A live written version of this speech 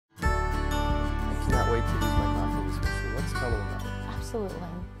Absolutely.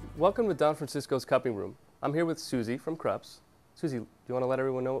 Welcome to Don Francisco's Cupping Room. I'm here with Susie from KRUPS. Susie, do you want to let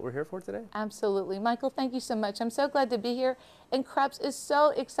everyone know what we're here for today? Absolutely. Michael, thank you so much. I'm so glad to be here, and KRUPS is so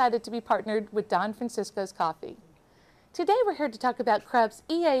excited to be partnered with Don Francisco's Coffee. Today we're here to talk about KRUPS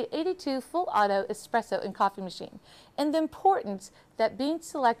EA82 Full Auto Espresso and Coffee Machine and the importance that bean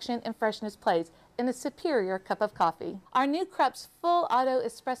selection and freshness plays in a superior cup of coffee. Our new KRUPS Full Auto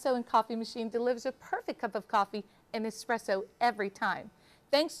Espresso and Coffee Machine delivers a perfect cup of coffee and espresso every time,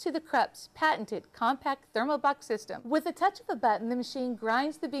 thanks to the KRUPS patented compact thermobox system. With the touch of a button, the machine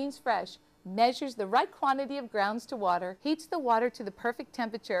grinds the beans fresh, measures the right quantity of grounds to water, heats the water to the perfect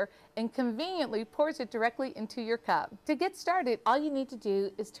temperature, and conveniently pours it directly into your cup. To get started, all you need to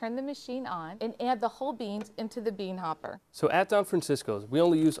do is turn the machine on and add the whole beans into the bean hopper. So at Don Francisco's, we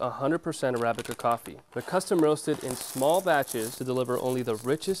only use 100% Arabica coffee. They're custom roasted in small batches to deliver only the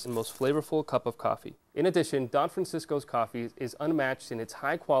richest and most flavorful cup of coffee. In addition, Don Francisco's coffee is unmatched in its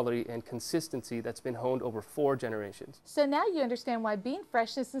high quality and consistency that's been honed over 4 generations. So now you understand why bean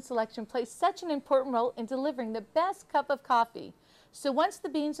freshness and selection plays such an important role in delivering the best cup of coffee. So once the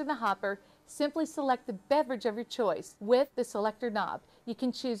beans are in the hopper, simply select the beverage of your choice with the selector knob. You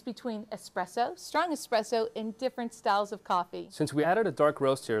can choose between espresso, strong espresso, and different styles of coffee. Since we added a dark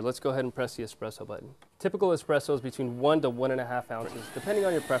roast here, let's go ahead and press the espresso button. Typical espresso is between 1 to 1.5 ounces, depending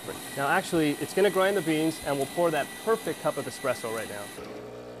on your preference. Now actually, it's going to grind the beans and we'll pour that perfect cup of espresso right now.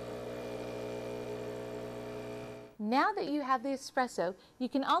 Now that you have the espresso, you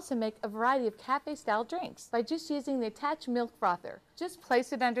can also make a variety of cafe-style drinks by just using the attached milk frother. Just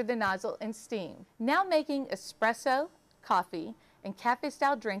place it under the nozzle and steam. Now making espresso, coffee, and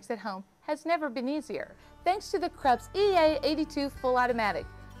cafe-style drinks at home has never been easier, thanks to the KRUPS EA82 Full Automatic.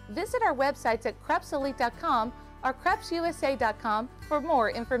 Visit our websites at krupselite.com or krupsusa.com for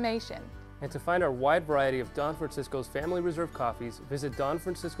more information. And to find our wide variety of Don Francisco's family reserve coffees, visit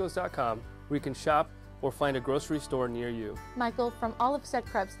donfranciscos.com, where you can shop or find a grocery store near you. Michael, from all of us at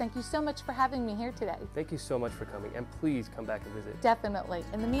KRUPS, thank you so much for having me here today. Thank you so much for coming, and please come back and visit. Definitely.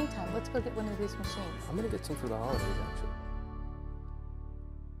 In the meantime, let's go get one of these machines. I'm going to get some for the holidays, actually.